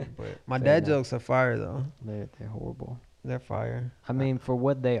My Fade dad night. jokes are fire though. They're horrible. They're fire. I mean, for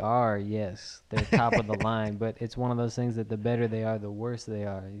what they are, yes, they're top of the line. But it's one of those things that the better they are, the worse they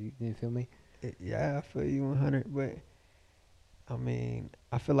are. You feel me? Yeah, I feel you 100. But I mean,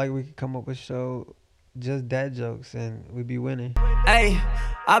 I feel like we could come up with show just dad jokes and we'd be winning. Hey,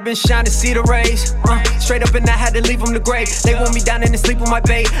 I've been shining to see the rays. Straight up and I had to leave them to grave. They want me down in the sleep with my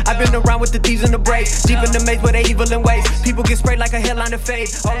babe. I've been around with the thieves and the brave. Deep in the maze where they evil in ways. People get sprayed like a headline of fade.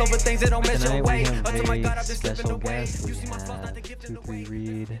 All over things that don't measure Tonight we away. have Up to my a God, I've been slipping special away. guest. You We see my flaws, not the have gift in the 2-3 way.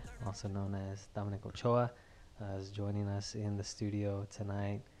 Reed, also known as Dominic Ochoa, is joining us in the studio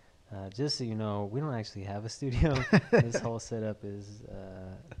tonight. Just so you know, we don't actually have a studio. This whole setup is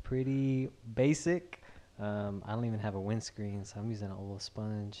pretty basic. I don't even have a windscreen, so I'm using an old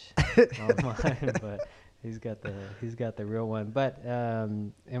sponge on mine. But he's got the real one. But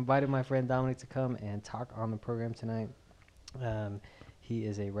invited my friend Dominic to come and talk on the program tonight. He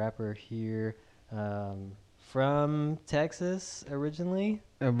is a rapper here from Texas originally.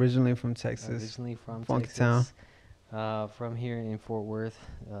 Originally from Texas. Originally from Funky Texas. From here in Fort Worth.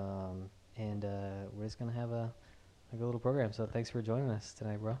 And we're just going to have a little program. So thanks for joining us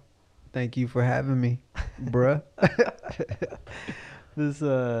tonight, bro. Thank you for having me, bruh.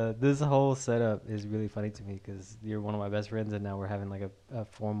 This whole setup is really funny to me because you're one of my best friends, and now we're having like a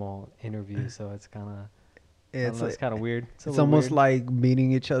formal interview. So it's kind of it's kind of weird. It's almost weird. like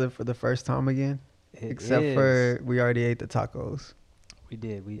meeting each other for the first time again. It Except is. for we already ate the tacos. We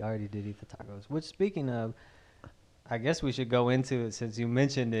did. We already did eat the tacos. Which, speaking of, I guess we should go into it since you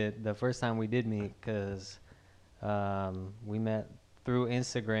mentioned it the first time we did meet because we met through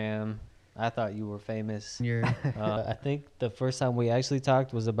Instagram. I thought you were famous. I think the first time we actually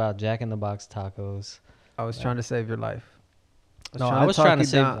talked was about Jack in the Box tacos. I was trying to save your life. I was trying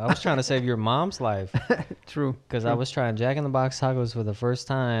to save your mom's life. True. Because I was trying Jack in the Box tacos for the first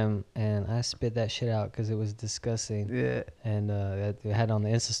time, and I spit that shit out because it was disgusting. Yeah. And it had on the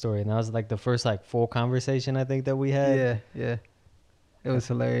Insta story, and that was like the first like full conversation I think that we had. Yeah. It was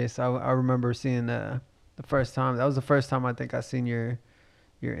hilarious. I remember seeing the first time. That was the first time I think I seen your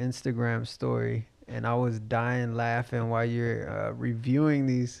Instagram story, and I was dying laughing while you're reviewing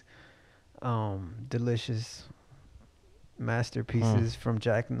these delicious masterpieces from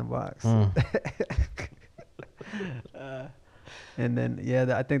Jack in the Box. And then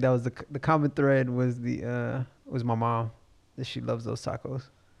I think that was the common thread was was my mom, that she loves those tacos.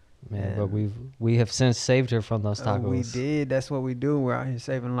 Man, but we have since saved her from those tacos. We did. That's what we do. We're out here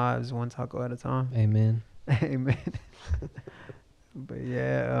saving lives one taco at a time. Amen. Amen. But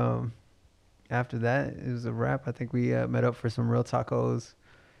after that it was a wrap. I think we met up for some real tacos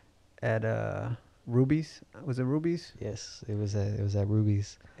at Ruby's. Was it Ruby's? Yes, it was at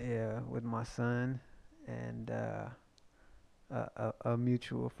Ruby's. Yeah, with my son and a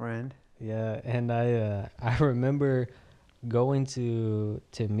mutual friend. Yeah, and I remember going to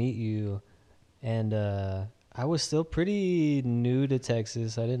meet you, and I was still pretty new to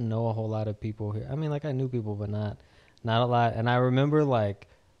Texas. I didn't know a whole lot of people here. I mean, like I knew people, but not a lot. And I remember like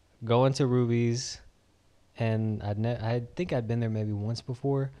going to Ruby's, and I think I'd been there maybe once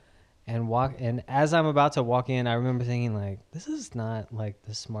before, and as I'm about to walk in, I remember thinking like, this is not like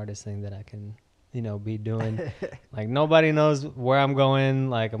the smartest thing that I can, be doing. Like nobody knows where I'm going.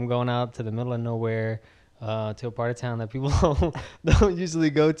 Like I'm going out to the middle of nowhere, to a part of town that people don't usually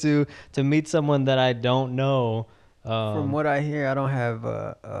go to meet someone that I don't know. From what I hear, I don't have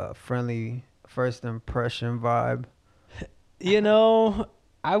a friendly first impression vibe.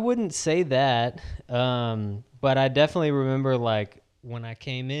 I wouldn't say that, but I definitely remember like when I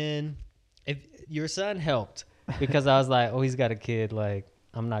came in, if your son helped because I was like, oh, he's got a kid, like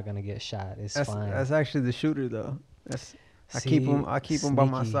I'm not gonna get shot. It's fine. That's actually the shooter though. I keep him by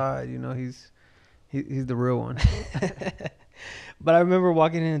my side. He's the real one. But I remember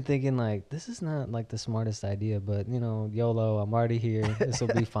walking in and thinking like, this is not like the smartest idea, but YOLO, I'm already here. This will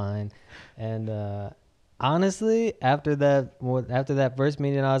be fine. And honestly, after that first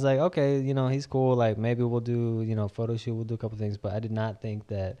meeting, I was like, okay, he's cool. Like maybe we'll do, photo shoot. We'll do a couple things, but I did not think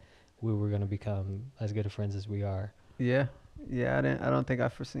that we were gonna become as good of friends as we are. Yeah. I don't think I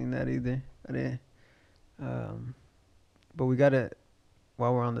foreseen that either. I didn't. But we gotta.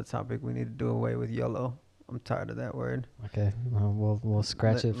 While we're on the topic, we need to do away with YOLO. I'm tired of that word. Okay, we'll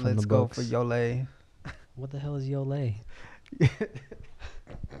scratch it from the books. Let's go for YOLA. What the hell is YOLA?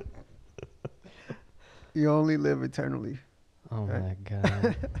 You only live eternally. Oh my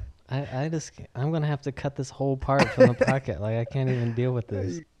God. I'm going to have to cut this whole part from the podcast. Like I can't even deal with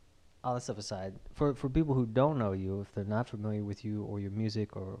this. All that stuff aside, for people who don't know you, if they're not familiar with you or your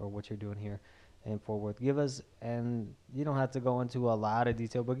music or what you're doing here, in Fort Worth. Give us, and you don't have to go into a lot of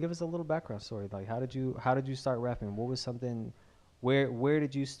detail, but give us a little background story. Like, how did you start rapping? What was something? Where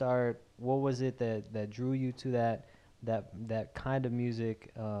did you start? What was it that drew you to that kind of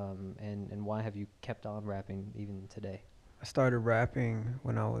music? And why have you kept on rapping even today? I started rapping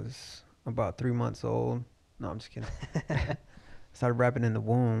when I was about 3 months old. No, I'm just kidding. I started rapping in the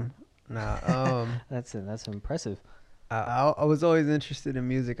womb. Nah, That's impressive. I was always interested in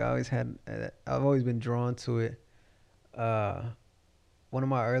music. I've always been drawn to it. Uh, One of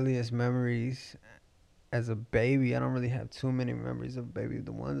my earliest memories as a baby, I don't really have too many memories of baby.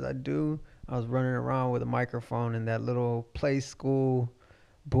 The ones I do, I was running around with a microphone in that little play school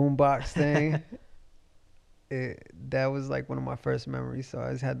boombox thing. That was like one of my first memories. So I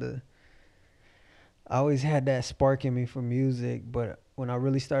always had that spark in me for music. But when I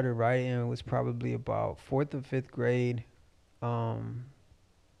really started writing, it was probably about fourth or fifth grade. Um,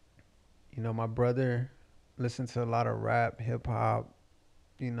 my brother listened to a lot of rap, hip hop,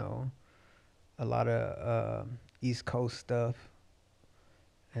 you know, a lot of East Coast stuff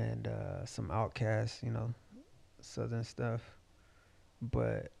and some Outkast, Southern stuff.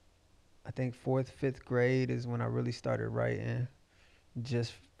 But I think fourth, fifth grade is when I really started writing,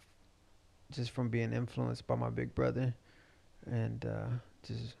 just just from being influenced by my big brother, and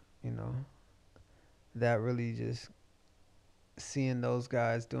just you know that really just seeing those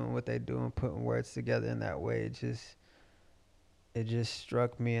guys doing what they do and putting words together in that way, it just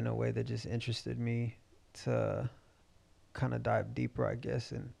struck me in a way that just interested me to kind of dive deeper, I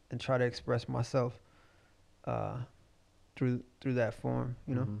guess, and try to express myself uh, through that form,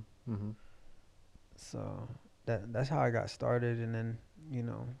 Mm-hmm. So that's how I got started, and then you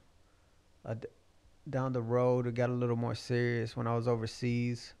know, I d down the road it got a little more serious when I was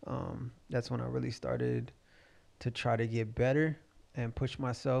overseas. That's when I really started to try to get better and push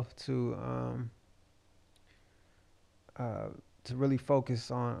myself uh, to really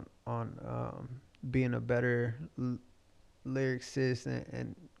focus on being a better lyricist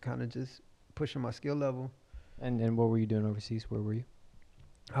and kind of just pushing my skill level. And what were you doing overseas? Where were you?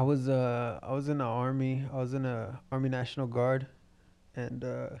 I was in the army. I was in the Army National Guard, and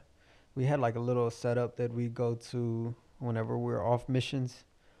we had like a little setup that we go to whenever we were off missions.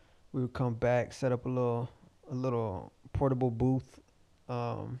 We would come back, set up a little portable booth,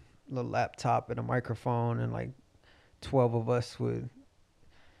 little laptop and a microphone, and like 12 of us would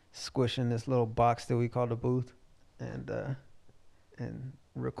squish in this little box that we called a booth, and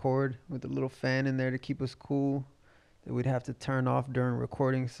record with a little fan in there to keep us cool. That we'd have to turn off during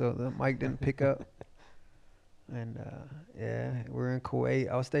recording so the mic didn't pick up. And yeah, we're in Kuwait.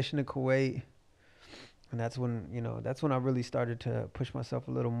 I was stationed in Kuwait, and that's when I really started to push myself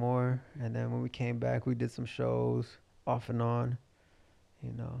a little more. And then when we came back, we did some shows off and on,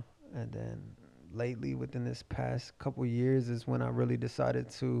 you know. And then lately, within this past couple years, is when I really decided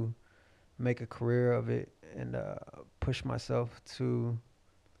to make a career of it and push myself to,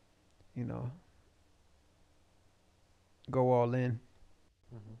 you know, go all in.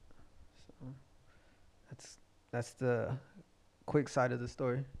 Mm-hmm. So that's that's the quick side of the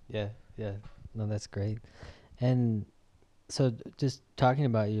story. Yeah, yeah. No, that's great. And so, just talking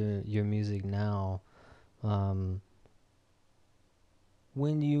about your music now, um,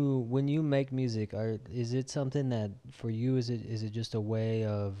 when you make music, is it something that for you is it just a way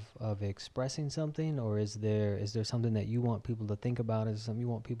of expressing something, or is there something that you want people to think about? Is it something you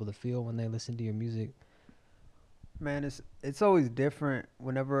want people to feel when they listen to your music? Man, it's always different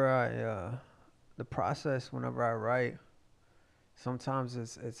whenever the process whenever I write. Sometimes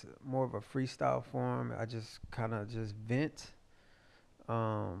it's more of a freestyle form. I just kind of just vent.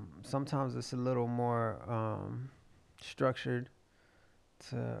 Sometimes it's a little more structured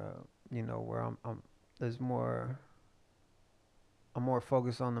to where there's more I'm more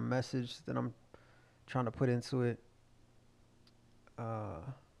focused on the message that I'm trying to put into it. Uh,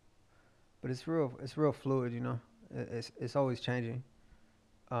 but it's real fluid. It's always changing.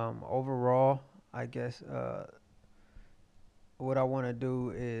 Overall, I guess what I want to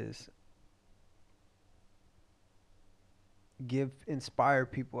do is inspire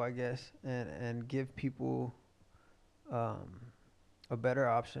people, I guess, and give people um, a better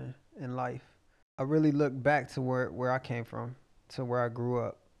option in life. I really look back to where I came from, to where I grew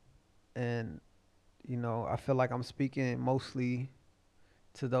up, and I feel like I'm speaking mostly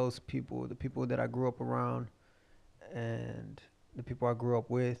to those people, the people that I grew up around, and the people I grew up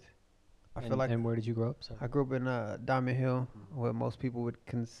with. I feel And like and where did you grow up? Sorry. I grew up in Diamond Hill, what most people would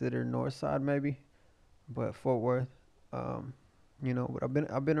consider North Side, maybe, but Fort Worth. Um, but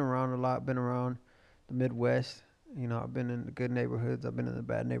I've been around a lot. Been around the Midwest. I've been in the good neighborhoods. I've been in the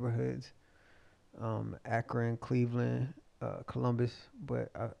bad neighborhoods. Akron, Cleveland, Columbus,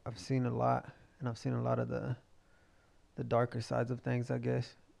 but I've seen a lot, and I've seen a lot of the darker sides of things, I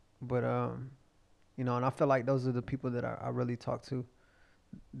guess. But you know, and I feel like those are the people that I really talk to,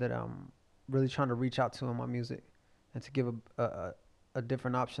 that I'm really trying to reach out to in my music, and to give a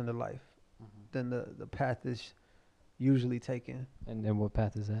different option to life than the path is usually taken. And what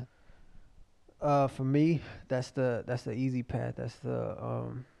path is that? For me, that's the easy path. That's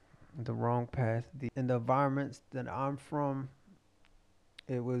the wrong path. In the environments that I'm from,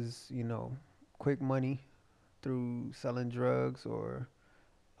 it was, you know, quick money through selling drugs, or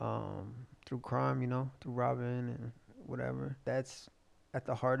through crime, you know, through robbing and whatever. That's at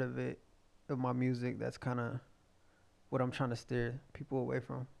the heart of it, of my music. That's kind of what I'm trying to steer people away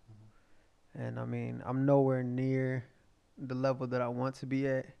from. And I mean, I'm nowhere near the level that I want to be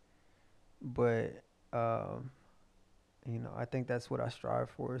at, but you know, I think that's what I strive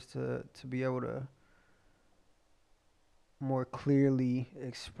for, is to be able to more clearly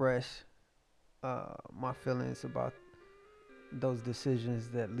express my feelings about those decisions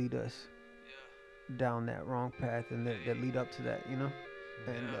that lead us down that wrong path, and that lead up to that, you know.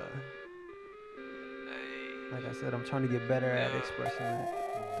 And like I said, I'm trying to get better at expressing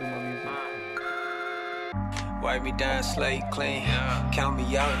that through my music. Wipe me down, slate clean. Count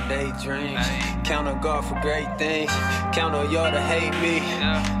me out in daydreams. Count on God for great things. Count on y'all to hate me.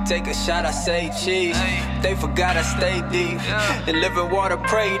 Take a shot, I say cheese. They forgot I stay deep. And living water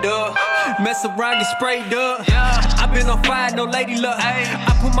prayed up. Mess around, get sprayed up. I been on fire, no lady luck.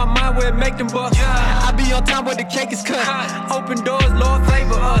 I put my mind where it make them bucks. I be on time where the cake is cut. Open doors, Lord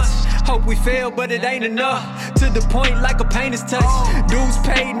favor us. Hope we fail, but it ain't enough. To the point like a painter's touch. Dues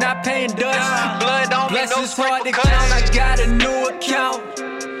paid, not paying dust. Blood on me, no hard to count. I got a new account.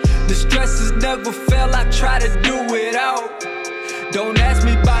 The stresses never fell, I try to do it out. Don't ask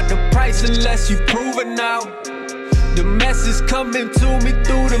me about the price unless you prove it now. The message coming to me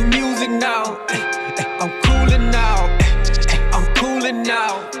through the music now. I'm cooling now. I'm cooling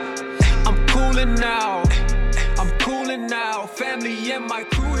now. I'm cooling now. I'm cooling now. Family and my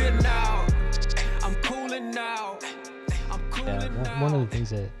crew here now. I'm cooling now. I'm cooling now. One of the things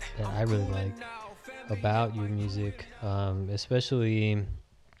that I really like about your music, especially,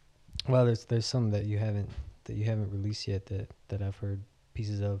 well, there's some that you haven't released yet that I've heard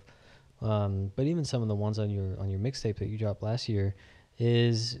pieces of, but even some of the ones on your mixtape that you dropped last year,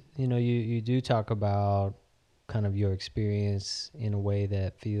 is, you know, you do talk about kind of your experience in a way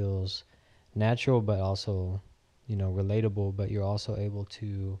that feels natural, but also, you know, relatable, but you're also able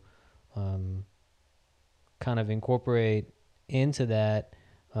to kind of incorporate into that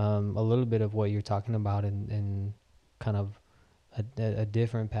a little bit of what you're talking about, and kind of a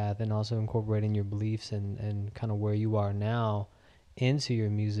different path, and also incorporating your beliefs and kind of where you are now into your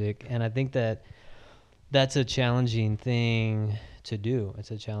music. And I think that's a challenging thing to do.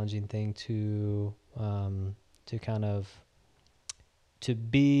 It's a challenging thing to kind of, to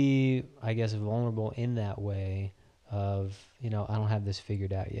be, I guess, vulnerable in that way of, you know, I don't have this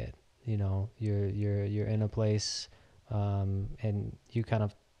figured out yet. You know, you're in a place, and you kind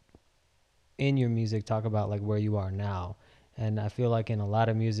of, in your music, talk about like where you are now. And I feel like in a lot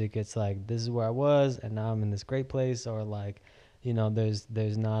of music, it's like, this is where I was, and now I'm in this great place. Or like, you know,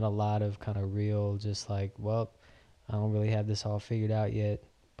 there's not a lot of kind of real, just like, well, I don't really have this all figured out yet,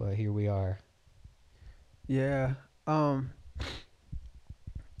 but here we are. Yeah.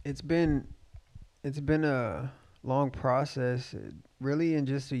 It's been a long process, really. In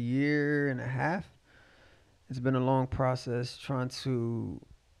just a year and a half, it's been a long process trying to,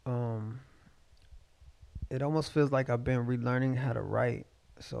 it almost feels like I've been relearning how to write.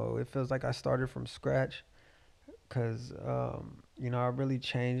 So it feels like I started from scratch, because you know, I really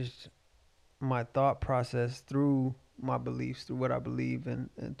changed my thought process through my beliefs, through what I believe, and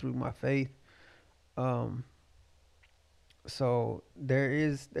through my faith. So there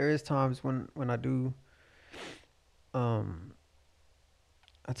is times when I do, I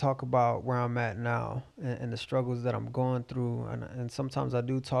talk about where I'm at now, and the struggles that I'm going through, and sometimes I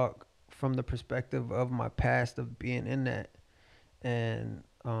do talk from the perspective of my past, of being in that, and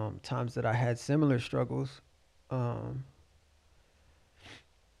times that I had similar struggles.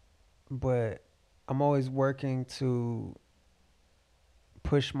 But I'm always working to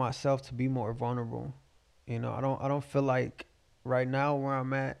push myself to be more vulnerable. You know, I don't feel like right now where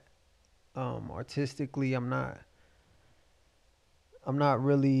I'm at, artistically, I'm not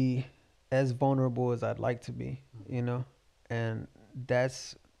really as vulnerable as I'd like to be, you know? And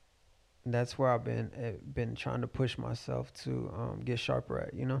that's where I've been trying to push myself to get sharper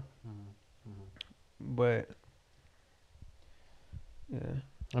at, you know? But yeah.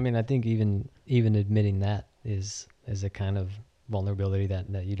 I mean, I think even admitting that is a kind of vulnerability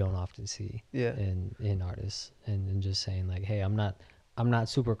that you don't often see Yeah. in artists, and just saying like, hey, I'm not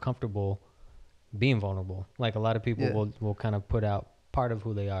super comfortable being vulnerable. Like a lot of people Yeah. will kind of put out part of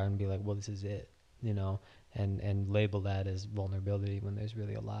who they are and be like, well, this is it, and label that as vulnerability when there's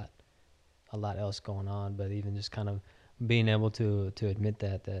really a lot else going on. But even just kind of being able to admit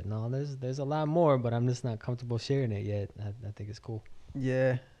that no, there's a lot more, but I'm just not comfortable sharing it yet. I think it's cool.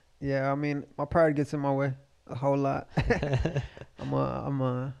 Yeah. Yeah. I mean, my pride gets in my way a whole lot. I'd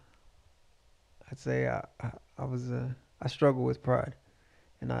say I struggle with pride.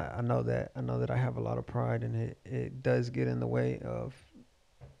 And I know that. I know that I have a lot of pride, and it does get in the way of,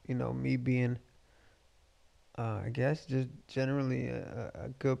 me being, I guess, just generally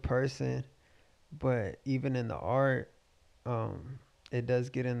a good person. But even in the art, it does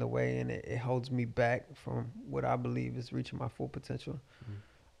get in the way, and it holds me back from what I believe is reaching my full potential.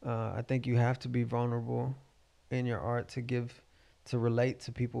 I think you have to be vulnerable in your art to relate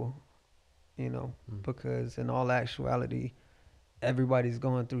to people, because in all actuality, everybody's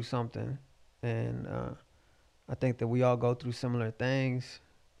going through something, and I think that we all go through similar things.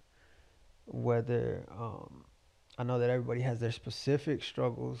 Whether I know that everybody has their specific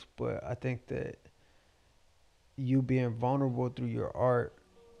struggles, but I think that you being vulnerable through your art,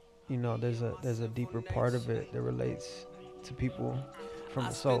 there's a deeper part of it that relates to people from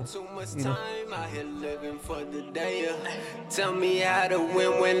the soul. Too much time out here living for the day. Tell me how to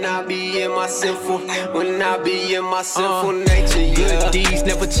win when I be in my sinful nature. Good deeds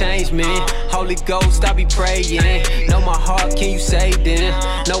never change, man. Holy Ghost, I be praying. Know my heart, can you save them?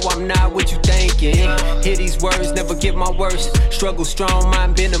 No, I'm not what you thinking. Hear these words, never get my worst. Struggle strong,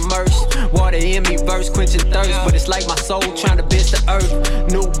 mind been immersed. Water in me, verse quenching thirst, but it's like my soul trying to bench the earth.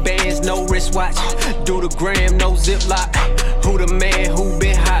 New bands, no wristwatch. Do the gram, no ziplock. Who the man who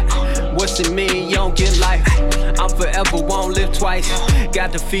been hot? What's it mean? You don't get life. I'm forever, won't live twice.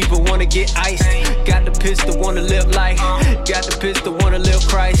 Got the fever, wanna get iced. Got the pistol, wanna live life. Got the pistol, wanna live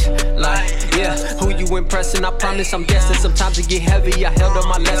Christ. Like, yeah, who you impressing? I promise I'm destined. Sometimes it get heavy. I held up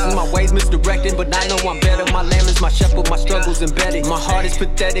my lessons, my ways misdirected, but I know I'm better. My lamb is my shepherd, my struggles embedded. My heart is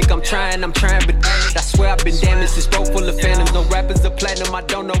pathetic. I'm trying, but I swear I've been damaged. This road full of phantoms. No rappers are platinum. I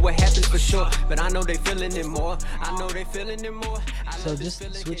don't know what happens for sure, but I know they feeling it more. I know they feeling it more. So just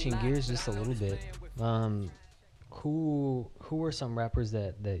switching gears just a little bit, who were some rappers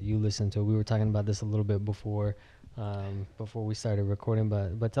that you listened to? We were talking about this a little bit before we started recording,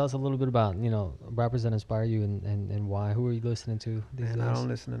 but tell us a little bit about rappers that inspire you and why. Who are you listening to these days? I don't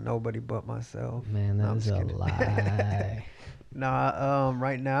listen to nobody but myself. Man, that is a lie. Nah,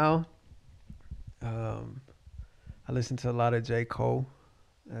 right now, I listen to a lot of J. Cole.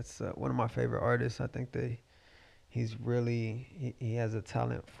 That's one of my favorite artists. I think that he's really he has a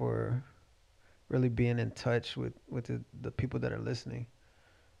talent for really being in touch with the people that are listening.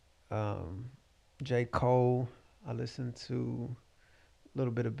 J. Cole, I listen to a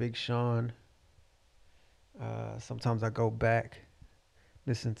little bit of Big Sean. Sometimes I go back,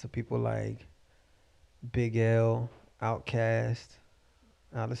 listen to people like Big L, Outkast.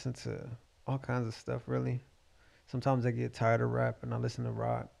 I listen to all kinds of stuff, really. Sometimes I get tired of rap and I listen to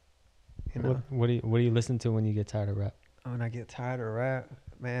rock. What do you listen to when you get tired of rap? When I get tired of rap,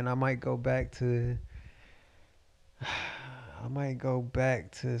 man, I might go back to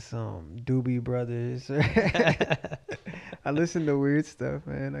some Doobie Brothers. I listen to weird stuff,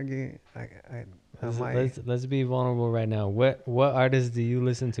 man. Let's be vulnerable right now. What artists do you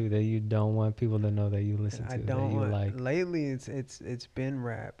listen to that you don't want people to know that you listen to? I don't like. Lately, it's been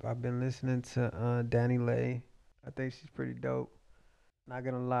rap. I've been listening to Danny Lay. I think she's pretty dope. Not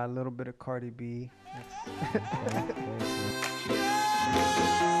gonna lie, a little bit of Cardi B.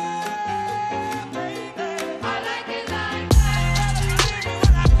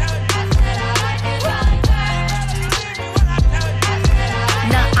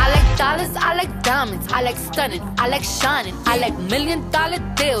 Dollars, I like diamonds, I like stunning, I like shining, I like $1 million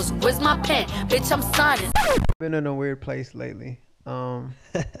deals. Where's my pen? Bitch, I'm signing. Been in a weird place lately.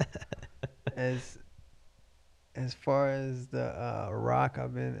 As far as the rock,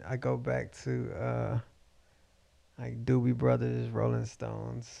 I go back to like Doobie Brothers, Rolling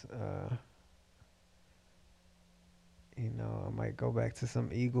Stones. I might go back to some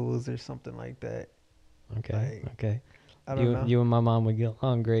Eagles or something like that. Okay. I don't know. You and my mom would get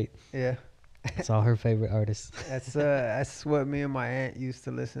along great. Yeah. It's all her favorite artists. That's what me and my aunt used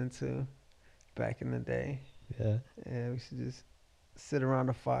to listen to back in the day. Yeah. Yeah, we should just sit around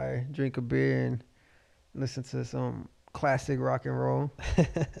the fire, drink a beer, and listen to some classic rock and roll.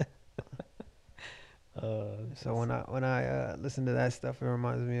 So when I listen to that stuff, it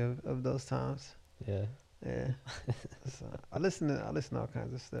reminds me of those times. Yeah. Yeah. So I listen to all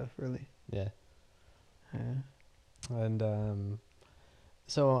kinds of stuff, really. Yeah. Yeah. And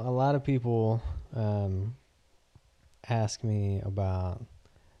so a lot of people ask me about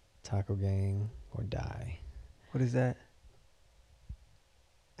Taco Gang or Die. What is that?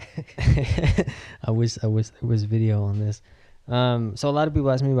 I wish there was video on this. So a lot of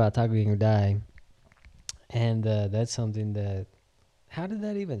people ask me about Taco Gang or Die, and that's something that. How did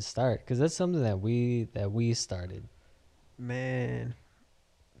that even start? Because that's something that we started. Man,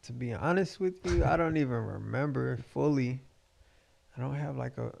 to be honest with you, I don't even remember fully. I don't have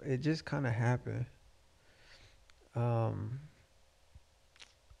like it just kind of happened.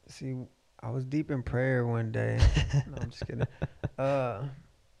 See, I was deep in prayer one day. No, I'm just kidding.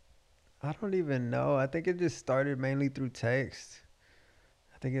 I don't even know. I think it just started mainly through text.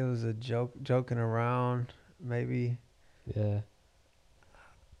 I think it was a joking around, maybe. Yeah.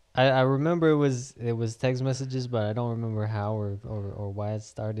 I remember it was text messages, but I don't remember how or why it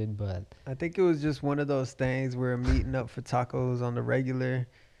started. But I think it was just one of those things where meeting up for tacos on the regular,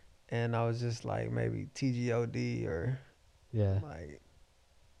 and I was just like maybe TGOD or yeah, like.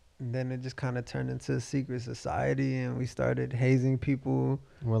 And then it just kind of turned into a secret society, and we started hazing people.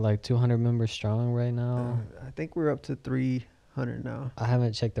 we're like 200 members strong right now. I think we're up to 300 now. I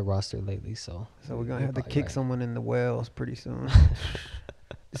haven't checked the roster lately, so So we're gonna have to probably kick right. someone in the wells pretty soon.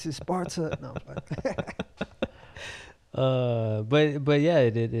 This is Sparta. No, but yeah,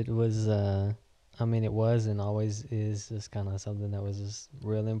 it was. I mean, it was and always is just kind of something that was just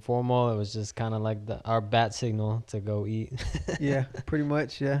real informal. It was just kind of like our bat signal to go eat. yeah, pretty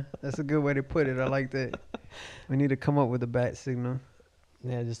much. Yeah, that's a good way to put it. I like that. We need to come up with a bat signal.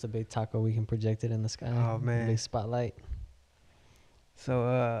 Yeah, just a big taco we can project it in the sky. Oh, man. Big spotlight.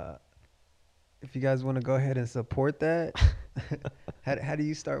 So, if you guys want to go ahead and support that, how do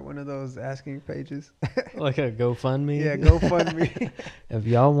you start one of those asking pages? Like a GoFundMe. Yeah, GoFundMe. If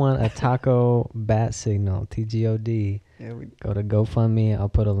y'all want a taco bat signal, TGOD, Yeah, go to GoFundMe. I'll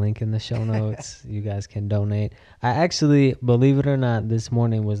put a link in the show notes. You guys can donate. I actually, believe it or not, this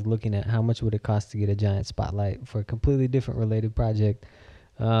morning was looking at how much would it cost to get a giant spotlight for a completely different related project.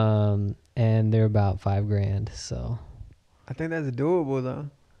 And they're about $5,000. So I think that's doable though,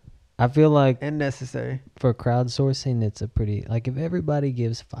 I feel like and necessary. for crowdsourcing, it's a pretty, like if everybody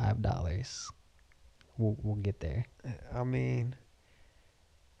gives $5, we'll get there. I mean,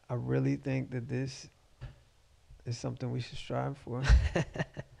 I really think that this is something we should strive for.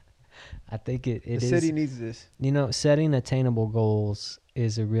 I think it The is. city needs this. You know, setting attainable goals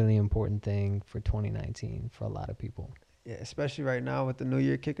is a really important thing for 2019 for a lot of people. Yeah, especially right now with the new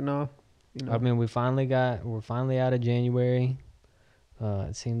year kicking off. You know, I mean, we're finally out of January.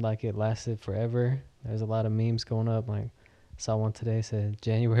 It seemed like it lasted forever. There's a lot of memes going up. Like, saw one today said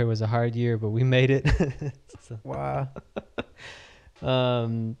January was a hard year, but we made it. So, wow.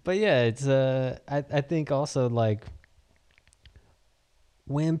 but yeah, it's I think also like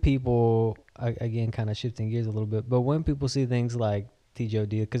when people again kind of shifting gears a little bit, but when people see things like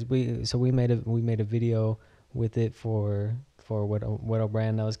TGOD, because we made a video with it for Widow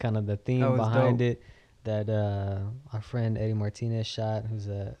Brand. That was kind of the theme behind dope. it. That our friend Eddie Martinez shot, who's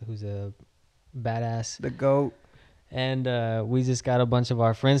a badass. The GOAT. And we just got a bunch of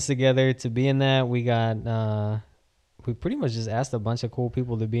our friends together to be in that. We pretty much just asked a bunch of cool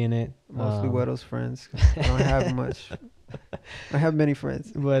people to be in it. Mostly Widow's friends. I don't have much. I have many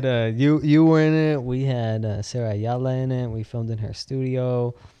friends. But you were in it. We had Sarah Ayala in it. We filmed in her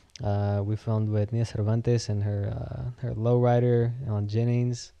studio. We filmed with Nia Cervantes and her lowrider on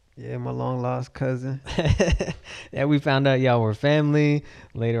Jennings. Yeah, my long lost cousin. Yeah, we found out y'all were family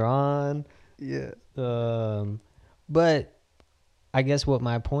later on. Yeah. But I guess what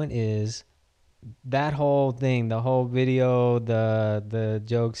my point is, that whole thing, the whole video, the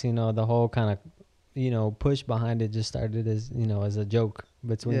jokes, the whole kind of, push behind it just started as, as a joke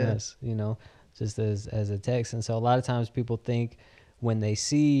between us, just as a text. And so a lot of times people think when they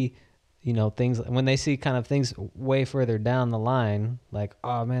see, when they see kind of things way further down the line, like,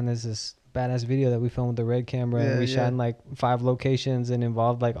 oh man, there's this badass video that we filmed with the Red camera and we shot in like 5 locations and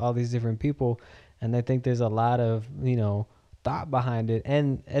involved like all these different people. And they think there's a lot of, thought behind it.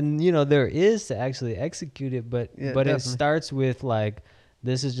 And there is to actually execute it, but definitely. It starts with like,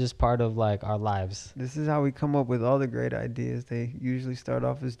 this is just part of like our lives. This is how we come up with all the great ideas. They usually start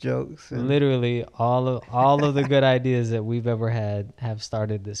off as jokes. And Literally all of the good ideas that we've ever had have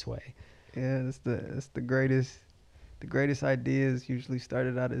started this way. yeah, it's the greatest. The greatest ideas usually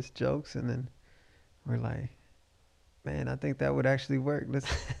started out as jokes, and then we're like, man, I think that would actually work.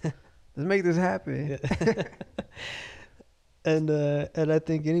 Let's make this happen. Yeah. And I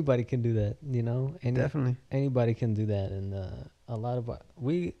think anybody can do that, you know. Definitely. Anybody can do that, and a lot of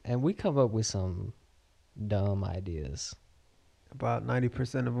we come up with some dumb ideas. About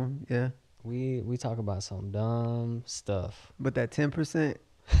 90% of them, yeah. We talk about some dumb stuff. But that 10%,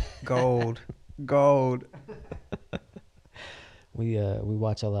 gold, gold. We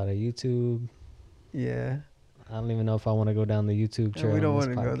watch a lot of YouTube. Yeah. I don't even know if I want to go down the YouTube Yeah, trail. we don't want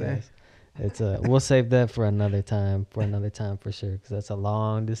to go there. It's we'll save that for another time. For sure, because that's a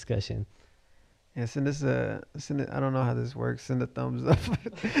long discussion. Yeah, send us I don't know how this works. Send a thumbs up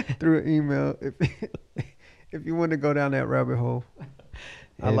through an email if you want to go down that rabbit hole.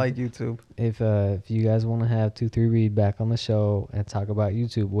 I like YouTube. If you guys want to have 2-3 Read back on the show and talk about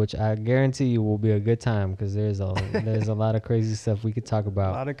YouTube, which I guarantee you will be a good time, because there's a lot of crazy stuff we could talk about.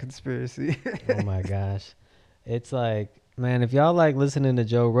 A lot of conspiracy. Oh my gosh, it's like, man, if y'all like listening to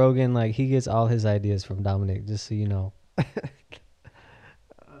Joe Rogan, like, he gets all his ideas from Dominic, just so you know.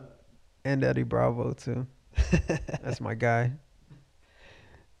 And Eddie Bravo too. That's my guy.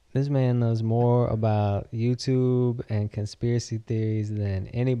 This man knows more about YouTube and conspiracy theories than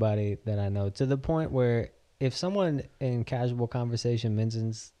anybody that I know, to the point where if someone in casual conversation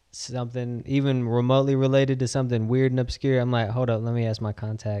mentions something even remotely related to something weird and obscure, I'm like, hold up, let me ask my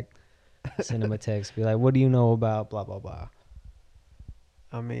contact. Send him a text, be like, what do you know about blah blah blah?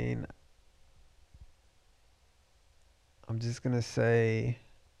 I mean, I'm just gonna say,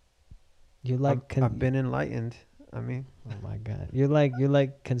 You're like I've been enlightened. I mean, oh my god, you're like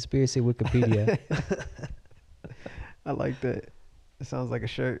conspiracy Wikipedia. I like that. It sounds like a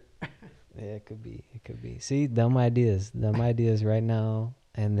shirt. Yeah, it could be. See, dumb ideas right now,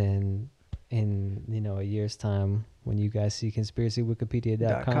 and then in a year's time, when you guys see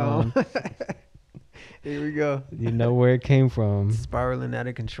conspiracywikipedia.com, here we go. you know where it came from. Spiraling out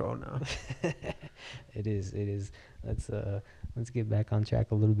of control now. It is. Let's get back on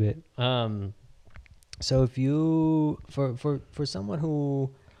track a little bit. So if you for someone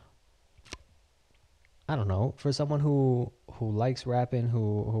who, I don't know, for someone who likes rapping,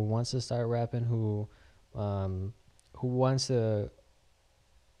 who wants to start rapping, who wants to,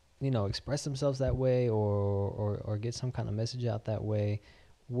 express themselves that way, or get some kind of message out that way,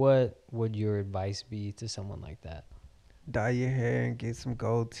 what would your advice be to someone like that? Dye your hair and get some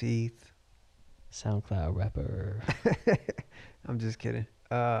gold teeth. SoundCloud rapper. I'm just kidding.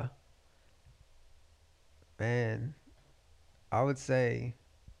 Man, I would say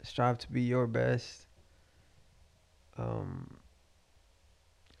strive to be your best. I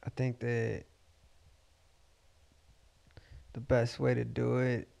think that the best way to do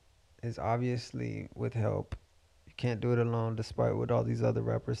it is obviously with help. You can't do it alone, despite what all these other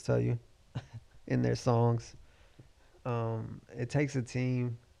rappers tell you in their songs. It takes a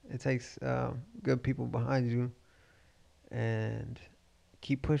team. It takes good people behind you, and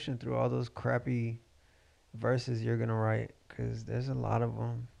keep pushing through all those crappy verses you're gonna write, because there's a lot of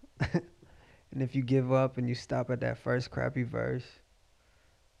them. And if you give up and you stop at that first crappy verse,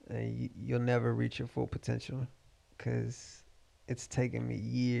 you'll never reach your full potential, because it's taken me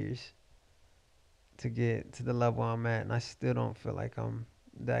years to get to the level I'm at, and I still don't feel like I'm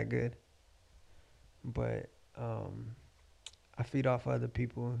that good. But I feed off other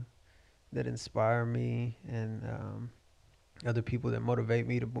people that inspire me, and other people that motivate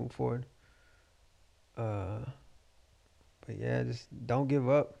me to move forward. But yeah, just don't give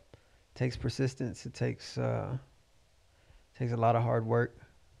up. It takes persistence. It takes a lot of hard work,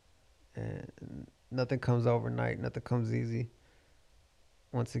 and nothing comes overnight. Nothing comes easy.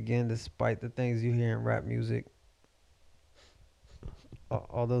 Once again, despite the things you hear in rap music,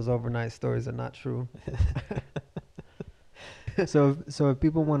 all those overnight stories are not true. So if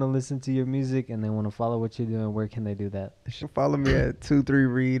people want to listen to your music and they want to follow what you're doing, where can they do that? You should follow me at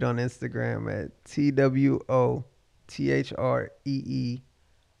 23Reed on Instagram at TWOTHREEREED.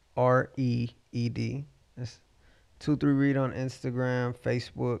 That's 23Reed on Instagram,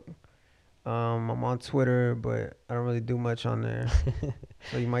 Facebook. I'm on Twitter, but I don't really do much on there,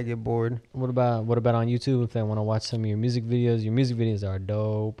 so you might get bored. What about on YouTube if they want to watch some of your music videos? Your music videos are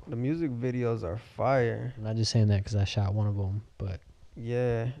dope. The music videos are fire. I'm not just saying that because I shot one of them, but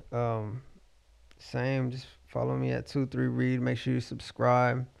yeah. Same. Just follow me at 23Reed. Make sure you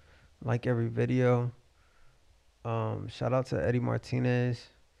subscribe, like every video. Shout out to Eddie Martinez,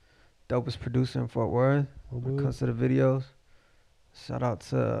 dopest producer in Fort Worth when it comes to the videos. Shout out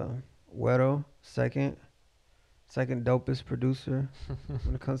to Wedo, second dopest producer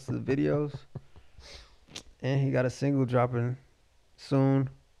when it comes to the videos. And he got a single dropping soon.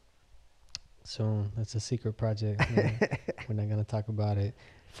 That's a secret project. We're not gonna talk about it.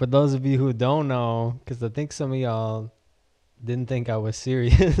 For those of you who don't know, because I think some of y'all didn't think I was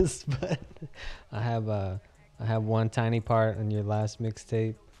serious, but I have one tiny part on your last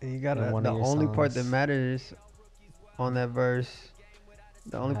mixtape. You got in one the of your only part that songs. matters on that verse.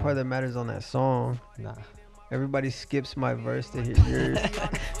 The only part that matters on that song. Nah, Everybody skips my verse to hear yours.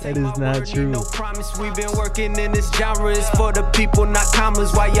 that is not true. No promise, we've been working in this genre. It's for the people, not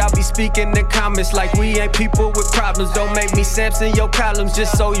commas. Why y'all be speaking in comments like we ain't people with problems? Don't make me Samson your columns,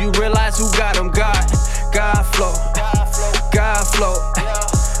 just so you realize who got them. God flow, God flow.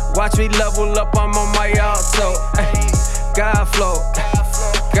 Watch me level up, I'm on my alto. God flow,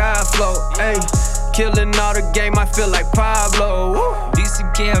 God flow. Killing all the game, I feel like Pablo.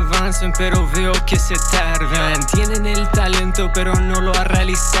 Dicen que avanzan pero veo que se tardan. Tienen el talento pero no lo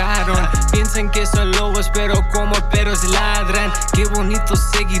realizaron. Piensan que son lobos pero como perros ladran. Qué bonitos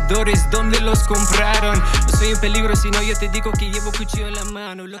seguidores, ¿dónde los compraron? No soy en peligro sino yo te digo que llevo cuchillo en la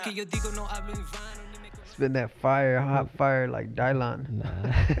mano. Lo que yo digo no hablo en vano. Spin that fire, hot fire like Dylan. Nah.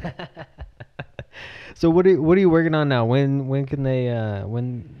 So what are you working on now? When can they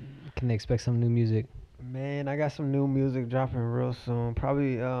expect some new music? Man, I got some new music dropping real soon.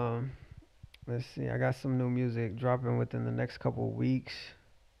 Probably let's see, I got some new music dropping within the next couple of weeks.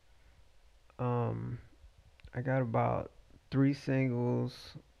 I got about 3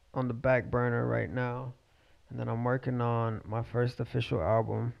 singles on the back burner right now, and then I'm working on my first official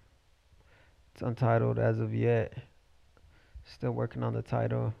album. It's untitled as of yet. Still working on the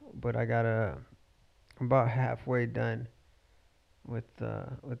title, but I'm about halfway done with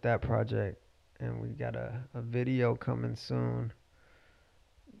that project, and we got a video coming soon.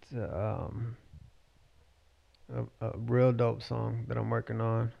 It's a real dope song that I'm working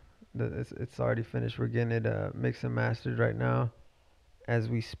on. It's already finished. We're getting it mixed and mastered right now as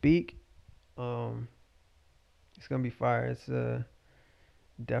we speak. It's gonna be fire. It's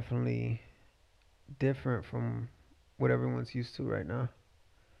definitely different from what everyone's used to right now.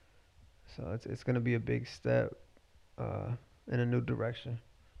 So it's gonna be a big step in a new direction.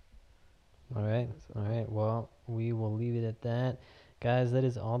 All right. Well, we will leave it at that. Guys, that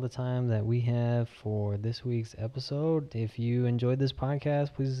is all the time that we have for this week's episode. If you enjoyed this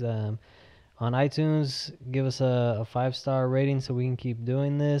podcast, please, on iTunes, give us a 5-star rating so we can keep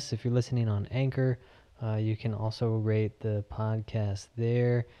doing this. If you're listening on Anchor, you can also rate the podcast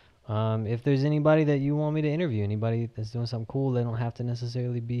there. If there's anybody that you want me to interview, anybody that's doing something cool, they don't have to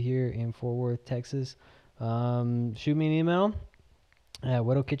necessarily be here in Fort Worth, Texas, shoot me an email at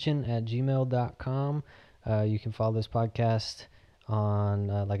widowkitchen@gmail.com. You can follow this podcast on,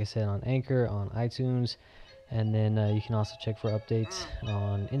 like I said, on Anchor, on iTunes, and then you can also check for updates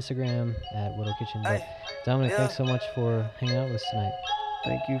on Instagram at Widow Kitchen. But Dominic, thanks so much for hanging out with us tonight.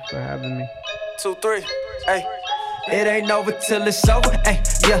 Thank you for having me. 2, 3, hey. It ain't over till it's over, hey.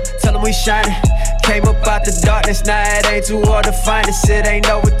 Yeah, tell them we shining. Came up out the darkness, now it ain't too hard to find us. It ain't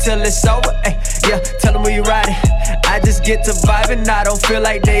over till it's over, hey. Yeah, tell them we riding. I just get to vibing, I don't feel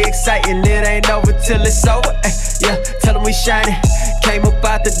like they exciting. It ain't over till it's over, hey. Yeah, tell them we shining. Came up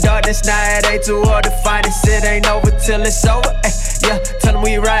out the darkness, now it ain't too hard to find us. It ain't over till it's over, hey. Yeah, tell them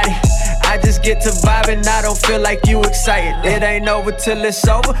we riding. I just get to vibing, I don't feel like you excited. It ain't over till it's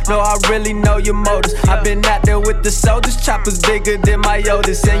over, no, I really know your motives. I've been out there with the soldiers, choppers bigger than my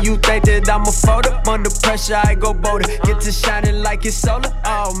oldest. And you think that I'm a fold up, under pressure I go bolder. Get to shining like it's solar,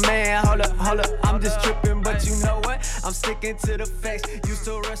 oh man, hold up, I'm just tripping, but you know what? I'm sticking to the facts. Used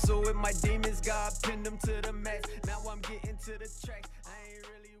to wrestle with my demons, God pinned them to the max. Now I'm getting to the tracks.